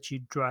is what lets you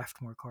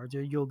draft more cards.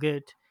 Or you'll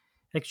get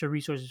extra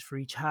resources for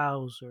each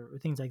house, or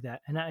things like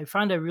that. And I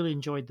found I really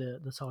enjoyed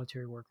the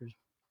solitary workers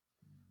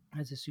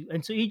as a suit,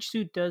 and so each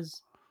suit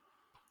does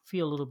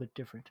feel a little bit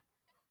different,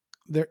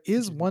 There which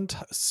is is neat. one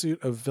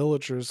suit of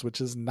villagers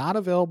which is not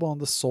available in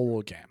the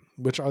solo game,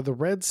 which are the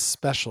red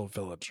special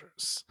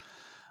villagers.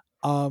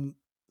 Um,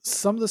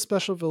 some of the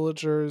special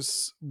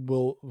villagers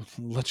will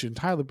let you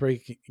entirely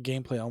break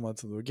gameplay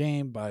elements of the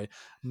game by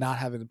not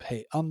having to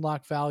pay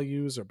unlock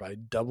values, or by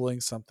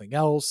doubling something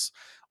else,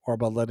 or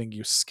by letting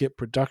you skip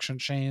production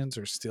chains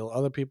or steal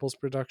other people's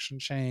production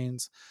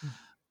chains. Mm.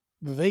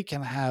 They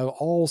can have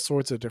all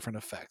sorts of different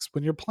effects.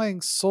 When you're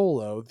playing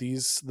solo,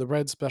 the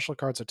red special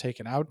cards are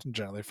taken out, and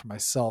generally for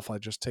myself, I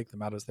just take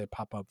them out as they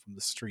pop up from the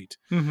street.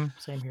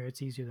 Same here.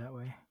 It's easier that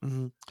way.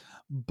 Mhm.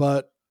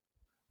 But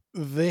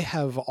they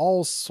have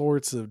all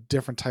sorts of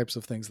different types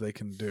of things they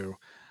can do.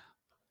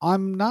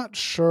 I'm not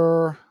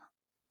sure.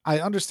 I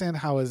understand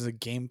how, as a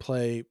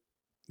gameplay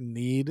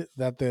need,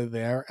 that they're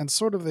there, and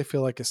sort of they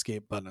feel like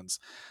escape buttons.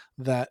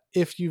 That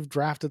if you've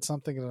drafted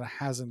something and it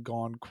hasn't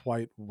gone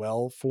quite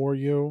well for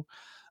you,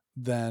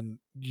 then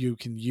you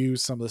can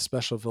use some of the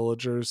special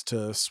villagers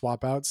to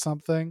swap out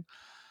something.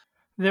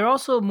 They're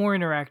also more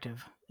interactive,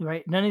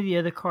 right? None of the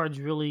other cards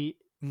really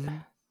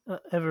Mhm.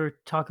 ever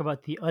talk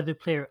about the other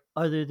player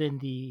other than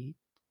the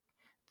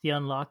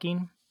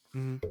unlocking.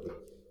 Mhm.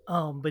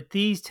 But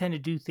these tend to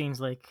do things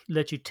like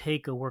let you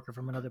take a worker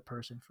from another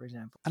person, for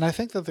example. And I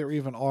think that there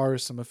even are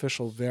some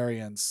official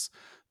variants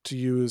to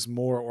use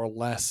more or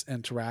less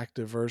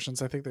interactive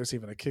versions. I think there's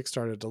even a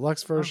Kickstarter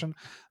deluxe Oh. version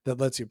that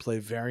lets you play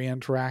very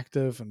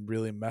interactive and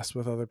really mess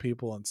with other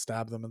people and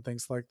stab them and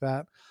things like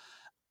that.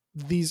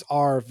 These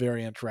are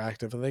very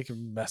interactive and they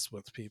can mess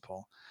with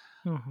people.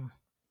 Hmm.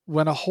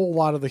 When a whole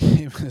lot of the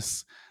game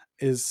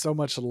is so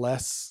much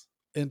less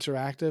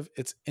interactive,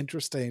 it's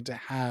interesting to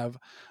have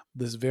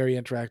this very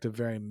interactive,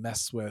 very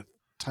mess with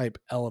type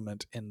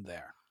element in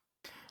there.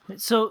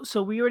 So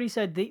we already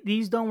said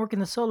these don't work in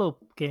the solo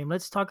game.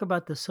 Let's talk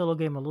about the solo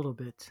game a little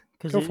bit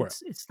because Go for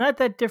it. it's not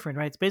that different,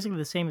 right? It's basically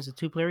the same as a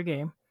two-player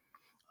game.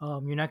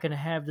 You're not going to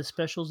have the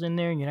specials in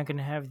there, and you're not going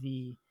to have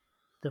the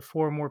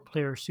four more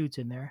player suits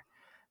in there.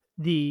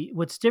 The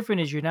What's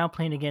different is you're now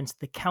playing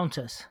against the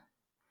Countess,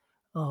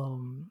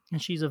 and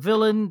she's a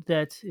villain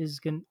that is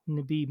going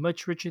to be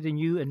much richer than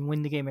you and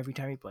win the game every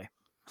time you play.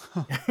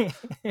 Oh, At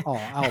least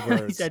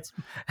Albert. that's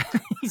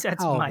at least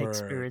that's my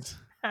experience.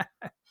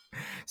 Albert.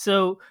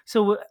 So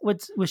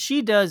what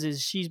she does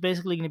is she's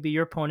basically going to be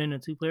your opponent in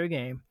a two-player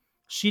game.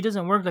 She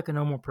doesn't work like a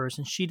normal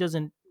person. She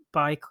doesn't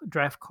buy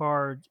draft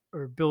cards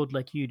or build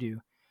like you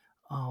do.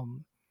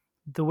 Um,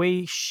 the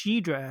way she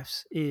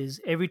drafts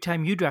is every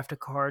time you draft a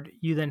card,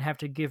 you then have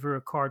to give her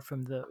a card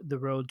from the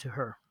road to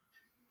her.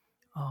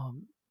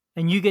 Um,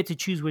 and you get to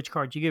choose which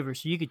card you give her.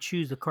 So you could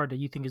choose the card that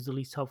you think is the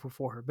least helpful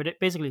for her. But it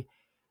basically,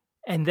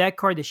 and that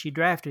card that she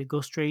drafted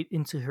goes straight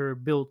into her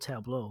build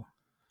tableau.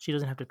 She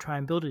doesn't have to try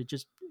and build it;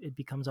 it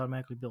becomes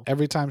automatically built.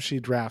 Every time she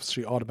drafts,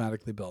 she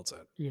automatically builds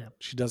it. Yeah,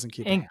 She doesn't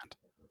keep a and hand.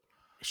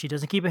 she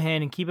doesn't keep a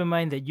hand. And keep in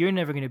mind that you're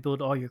never going to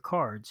build all your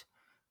cards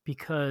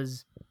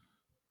because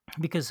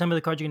some of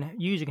the cards you're going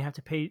to use, you're going to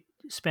have to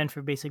spend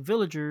for basic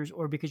villagers,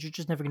 or because you're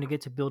just never going to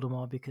get to build them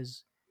all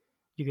because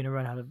you're going to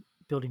run out of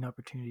building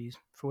opportunities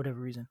for whatever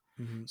reason.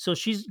 Mm-hmm. So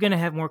she's gonna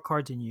have more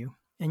cards than you,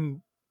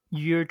 and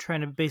you're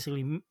trying to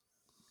basically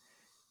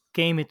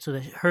game it so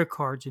that her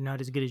cards are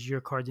not as good as your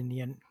cards in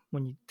the end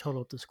when you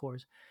total up the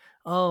scores.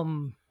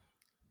 Um,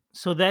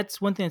 so that's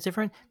one thing that's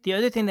different. The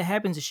other thing that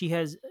happens is she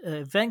has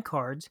event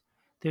cards.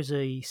 There's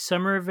a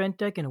summer event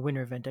deck and a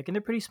winter event deck, and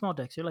they're pretty small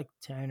decks. They're like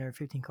 10 or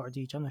 15 cards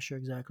each. I'm not sure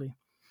exactly.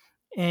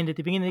 And at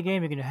the beginning of the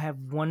game, you're going to have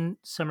one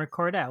summer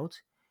card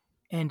out.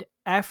 And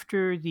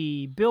after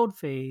the build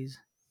phase,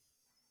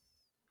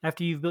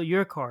 after you've built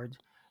your cards,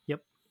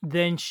 yep,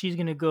 then she's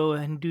going to go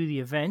and do the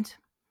event,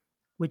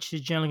 which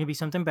is generally going to be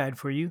something bad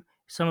for you.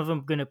 Some of them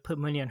are going to put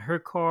money on her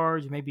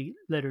cards, maybe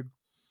let her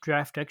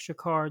draft extra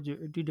cards or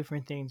do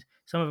different things.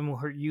 Some of them will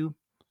hurt you.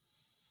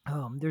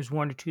 There's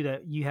one or two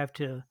that you have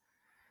to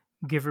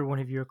give her one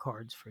of your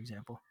cards, for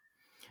example.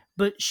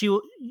 But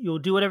you'll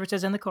do whatever it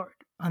says on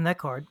that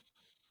card,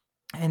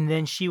 and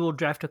then she will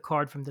draft a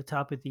card from the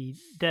top of the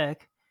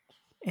deck,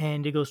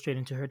 and it goes straight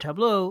into her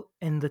tableau.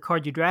 And the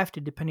card you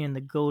drafted, depending on the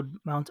gold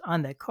amount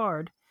on that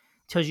card,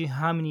 tells you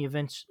how many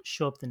events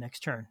show up the next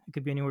turn. It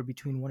could be anywhere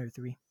between 1 or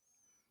 3.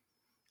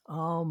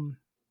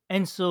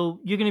 And so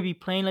you're going to be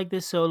playing like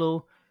this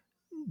solo,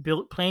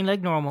 playing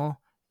like normal,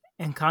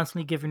 and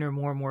constantly giving her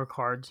more and more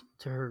cards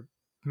to her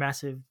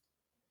massive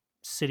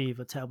city of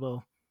a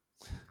tableau.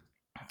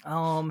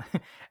 I'm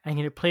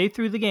going to play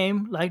through the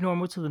game like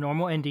normal to the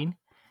normal ending,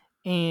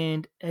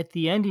 and at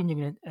the ending, you're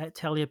going to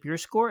tally up your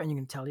score, and you're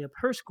going to tally up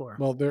her score.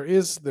 Well, there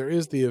is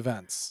the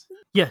events.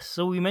 Yes,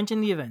 so we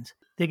mentioned the events.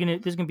 There's going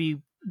to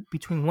be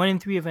between 1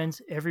 and 3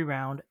 events every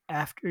round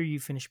after you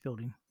finish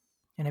building.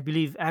 And I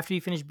believe after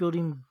you finish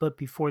building, but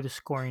before the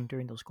scoring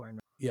during those scoring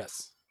rounds.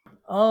 Yes.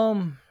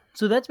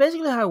 So that's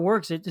basically how it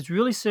works. It's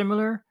really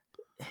similar.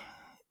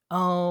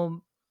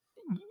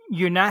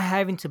 You're not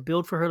having to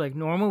build for her like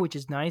normal, which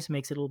is nice,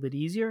 makes it a little bit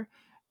easier.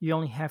 You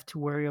only have to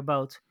worry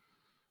about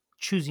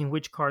choosing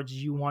which cards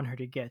you want her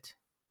to get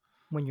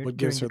when you're what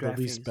during gives the her the draft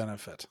least phase.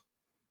 benefit.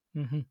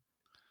 Mm-hmm.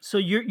 So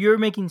you're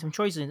making some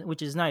choices,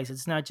 which is nice.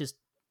 It's not just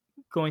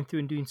going through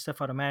and doing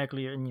stuff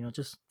automatically, and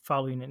just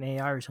following an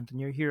AI or something.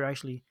 You're here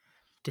actually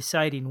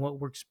deciding what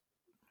works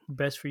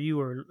best for you,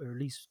 or at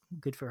least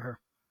good for her,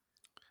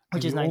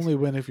 which And is you nice. only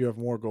win if you have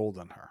more gold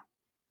than her.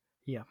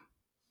 Yeah,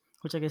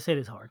 which, like I said,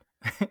 is hard.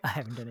 I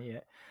haven't done it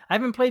yet. I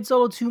haven't played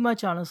solo too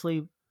much,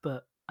 honestly,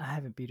 but I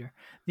haven't beat her.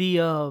 The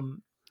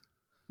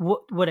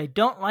what I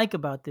don't like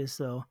about this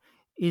though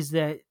is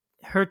that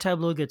her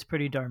tableau gets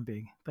pretty darn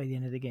big by the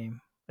end of the game.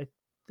 Like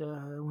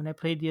when I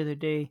played the other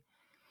day,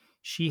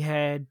 she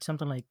had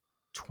something like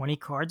 20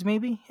 cards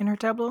maybe in her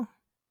tableau.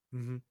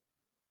 Mm-hmm.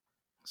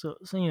 So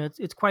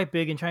it's quite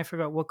big, and trying to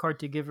figure out what card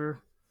to give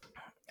her,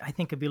 I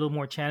think, could be a little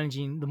more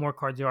challenging the more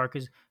cards there are,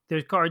 because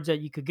there's cards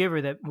that you could give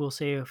her that will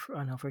say, I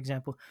don't know, for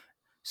example,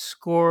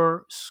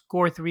 score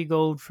 3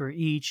 gold for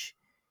each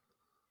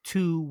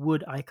 2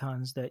 wood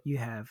icons that you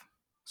have.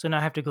 So now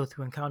I have to go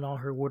through and count all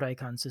her wood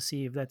icons to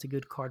see if that's a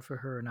good card for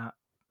her or not,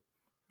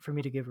 for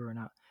me to give her or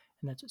not.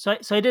 And that's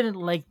so I didn't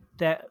like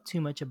that too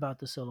much about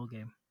the solo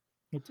game.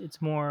 It's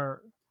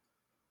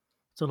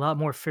a lot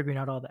more figuring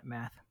out all that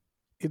math.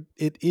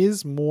 It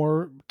is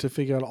more to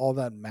figure out all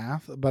that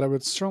math, but I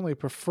would certainly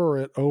prefer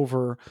it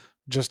over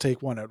just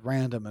take one at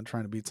random and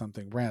trying to beat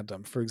something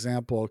random. For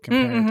example,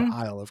 comparing it to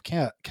Isle of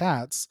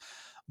Cats,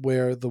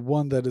 where the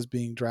one that is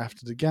being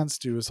drafted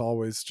against you is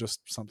always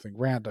just something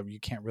random. You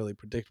can't really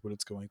predict what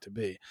it's going to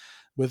be.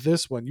 With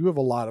this one, you have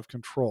a lot of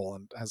control.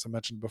 And as I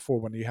mentioned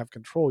before, when you have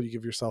control, you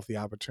give yourself the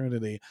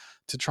opportunity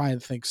to try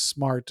and think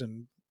smart,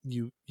 and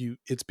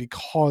it's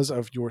because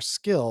of your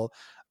skill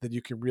that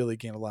you can really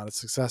gain a lot of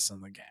success in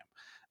the game.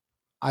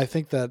 I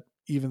think that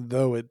even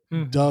though it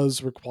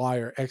does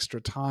require extra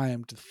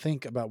time to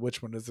think about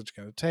which one is it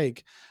going to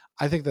take,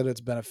 I think that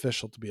it's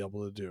beneficial to be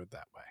able to do it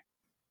that way.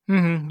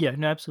 Yeah,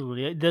 no,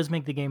 absolutely. It does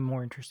make the game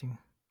more interesting.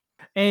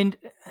 And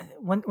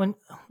when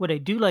what I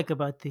do like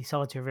about the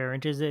solitaire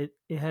variant is that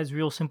it has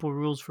real simple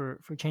rules for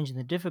changing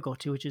the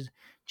difficulty, which is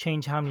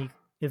change how many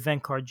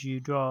event cards you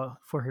draw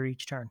for her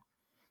each turn.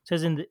 It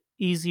says in the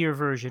easier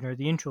version or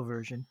the intro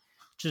version,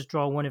 just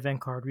draw 1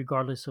 event card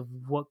regardless of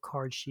what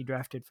card she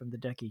drafted from the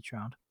deck each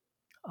round.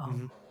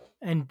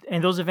 And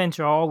those events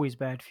are always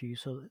bad for you,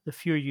 so the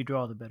fewer you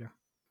draw, the better.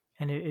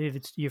 And if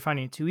you're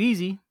finding it too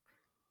easy,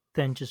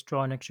 then just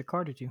draw an extra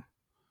card or 2.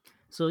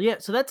 So yeah,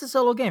 so that's a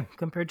solo game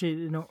compared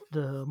to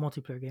the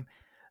multiplayer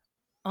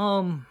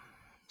game.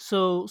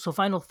 So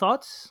final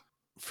thoughts?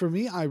 For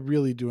me, I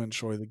really do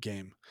enjoy the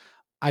game.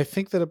 I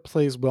think that it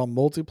plays well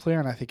multiplayer,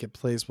 and I think it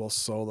plays well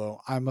solo.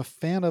 I'm a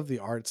fan of the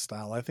art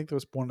style. I think that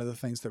was one of the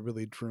things that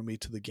really drew me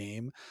to the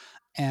game.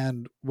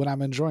 And when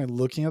I'm enjoying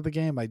looking at the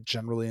game, I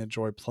generally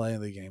enjoy playing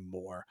the game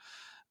more.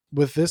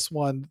 With this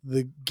one,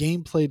 the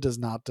gameplay does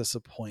not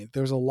disappoint.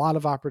 There's a lot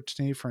of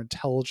opportunity for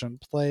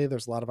intelligent play.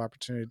 There's a lot of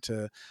opportunity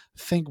to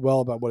think well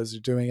about what it is you're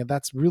doing. And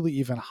that's really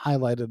even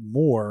highlighted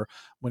more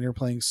when you're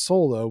playing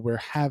solo, where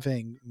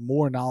having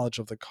more knowledge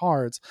of the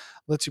cards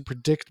lets you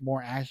predict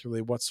more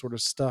accurately what sort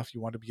of stuff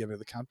you want to be giving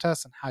the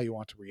Countess and how you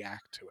want to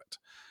react to it.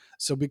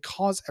 So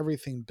because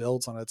everything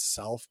builds on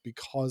itself,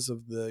 because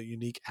of the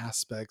unique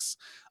aspects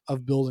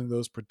of building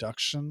those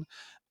production,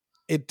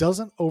 it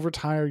doesn't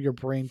overtire your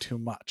brain too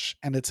much.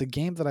 And it's a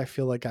game that I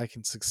feel like I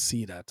can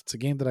succeed at. It's a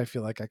game that I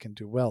feel like I can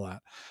do well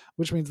at,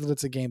 which means that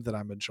it's a game that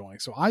I'm enjoying.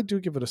 So I do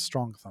give it a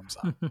strong thumbs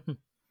up.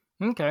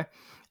 Okay.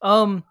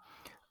 Um,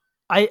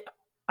 I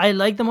I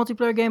like the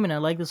multiplayer game and I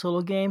like the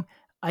solo game.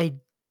 I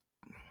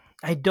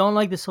I don't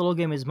like the solo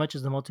game as much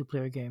as the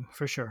multiplayer game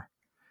for sure.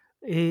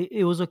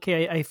 It was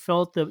okay. I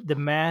felt the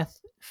math,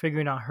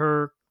 figuring out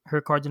her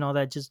cards and all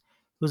that, just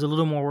was a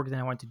little more work than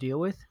I wanted to deal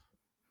with.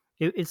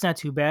 It's not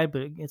too bad,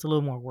 but it's a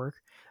little more work.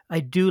 I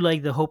do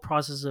like the whole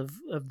process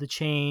of the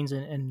chains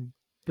and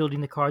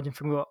building the cards and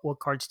figuring out what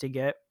cards to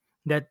get.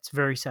 That's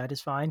very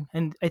satisfying.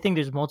 And I think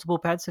there's multiple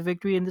paths to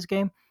victory in this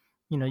game.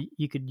 You know,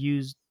 you could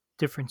use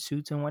different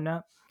suits and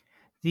whatnot.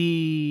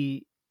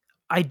 The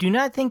I do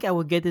not think I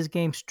would get this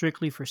game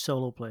strictly for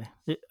solo play.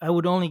 I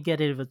would only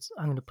get it if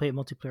I'm going to play it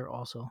multiplayer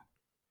also.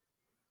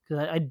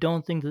 Because I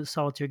don't think the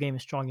solitaire game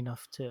is strong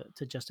enough to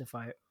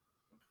justify it.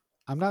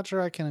 I'm not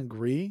sure I can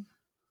agree,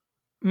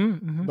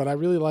 Mm-hmm. but I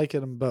really like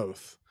it in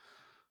both.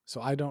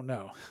 So I don't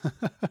know.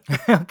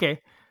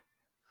 Okay.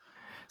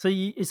 So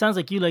it sounds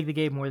like you like the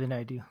game more than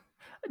I do.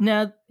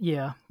 Now,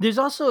 yeah, there's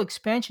also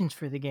expansions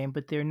for the game,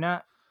 but they're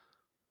not.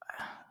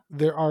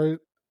 There are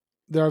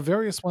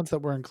various ones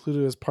that were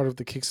included as part of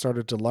the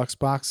Kickstarter deluxe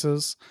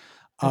boxes.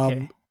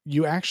 Okay.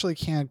 You actually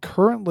can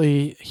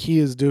currently, he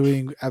is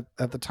doing at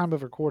the time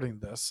of recording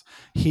this,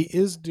 he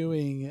is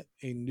doing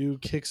a new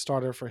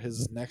Kickstarter for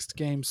his next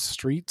game,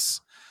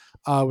 Streets,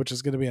 which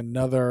is going to be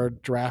another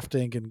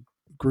drafting and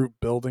group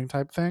building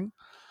type thing.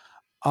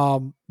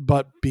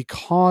 But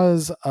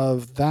because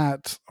of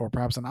that, or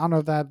perhaps in honor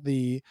of that,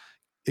 the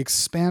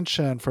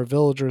expansion for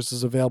Villagers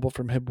is available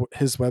from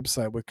his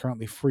website with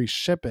currently free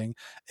shipping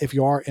if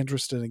you are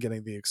interested in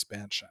getting the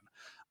expansion.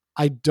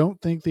 I don't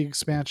think the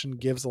expansion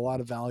gives a lot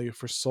of value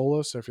for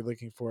solo, so if you're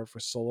looking for it for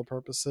solo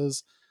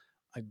purposes,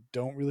 I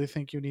don't really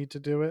think you need to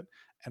do it.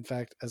 In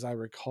fact, as I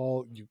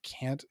recall, you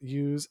can't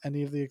use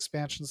any of the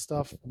expansion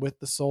stuff with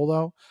the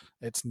solo.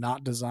 It's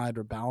not designed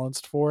or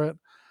balanced for it.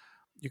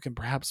 You can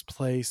perhaps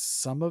play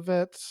some of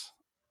it,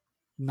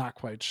 not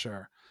quite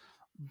sure.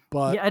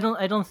 But yeah,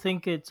 I don't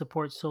think it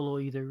supports solo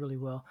either really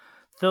well.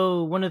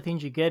 Though one of the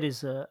things you get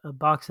is a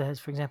box that has,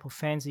 for example,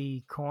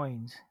 fancy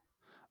coins.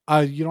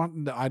 I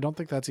don't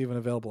think that's even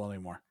available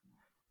anymore.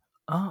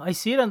 Oh, I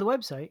see it on the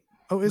website.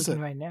 Oh, is it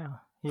right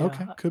now? Yeah.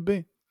 Okay? Could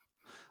be.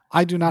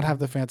 I do not have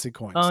the fancy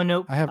coins. Oh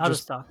no, I have out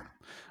just of stock.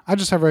 I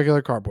just have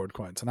regular cardboard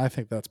coins, and I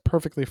think that's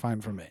perfectly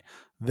fine for me.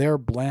 They're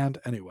bland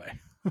anyway.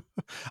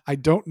 I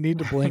don't need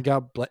to blank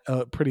out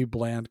pretty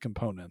bland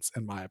components,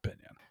 in my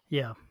opinion.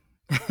 Yeah.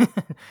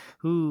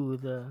 Ooh,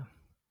 the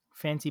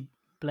fancy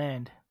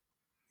bland.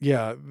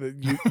 Yeah,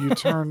 you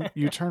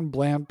turn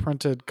bland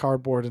printed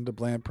cardboard into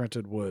bland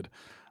printed wood.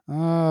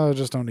 I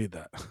just don't need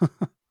that.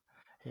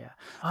 Yeah.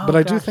 But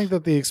I do think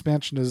that the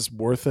expansion is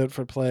worth it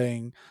for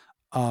playing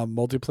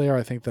multiplayer.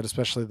 I think that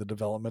especially the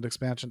development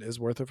expansion is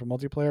worth it for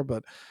multiplayer.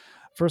 But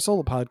for a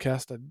solo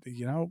podcast,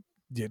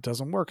 it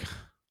doesn't work.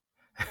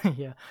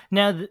 Yeah.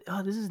 Now,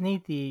 this is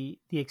neat. The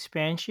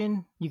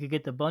expansion, you could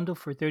get the bundle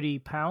for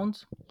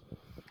 £30.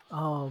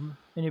 And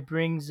it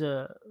brings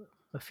a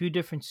few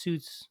different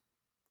suits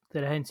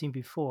that I hadn't seen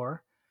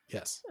before.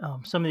 Yes.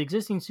 Some of the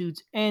existing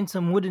suits and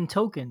some wooden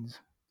tokens,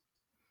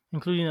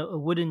 including a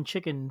wooden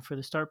chicken for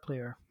the start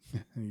player.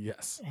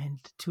 Yes. And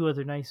 2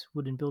 other nice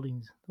wooden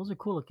buildings. Those are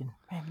cool looking.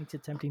 Man, makes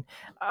it tempting.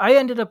 I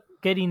ended up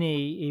getting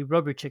a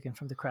rubber chicken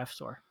from the craft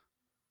store.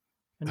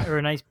 Or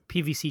a nice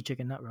PVC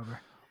chicken, not rubber.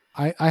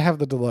 I have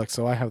the deluxe,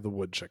 so I have the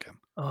wood chicken.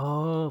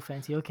 Oh,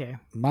 fancy. Okay.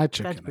 My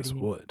chicken is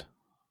wood.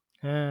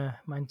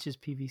 Mine's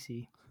just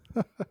PVC.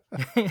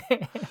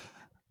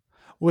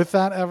 With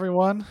that,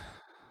 everyone,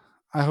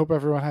 I hope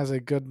everyone has a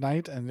good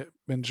night and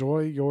enjoy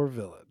your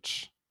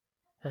village.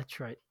 That's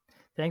right.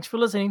 Thanks for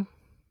listening.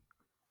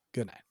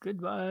 Good night.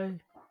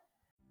 Goodbye.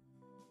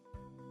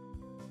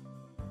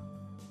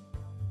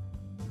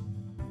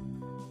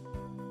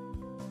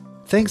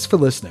 Thanks for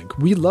listening.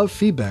 We love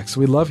feedback,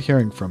 so we love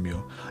hearing from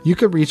you. You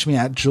can reach me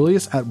at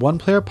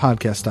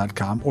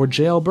julius@oneplayerpodcast.com or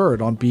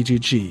JLBird on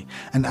BGG,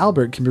 and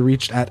Albert can be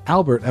reached at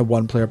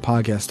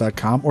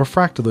albert@oneplayerpodcast.com or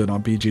Fractalud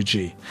on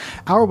BGG.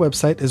 Our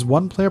website is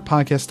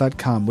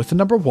oneplayerpodcast.com with the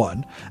number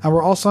 1, and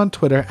we're also on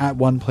Twitter at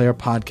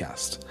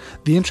oneplayerpodcast.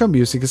 The intro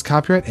music is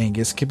copyright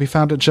Angus, can be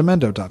found at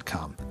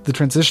jamendo.com. The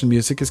transition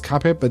music is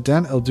copyright by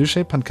Dan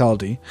Elduce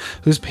Pancaldi,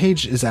 whose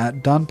page is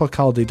at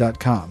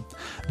donpancaldi.com.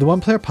 The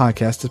One Player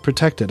Podcast is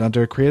protected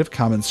under a Creative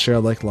Commons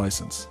share-alike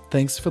license.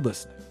 Thanks for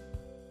listening.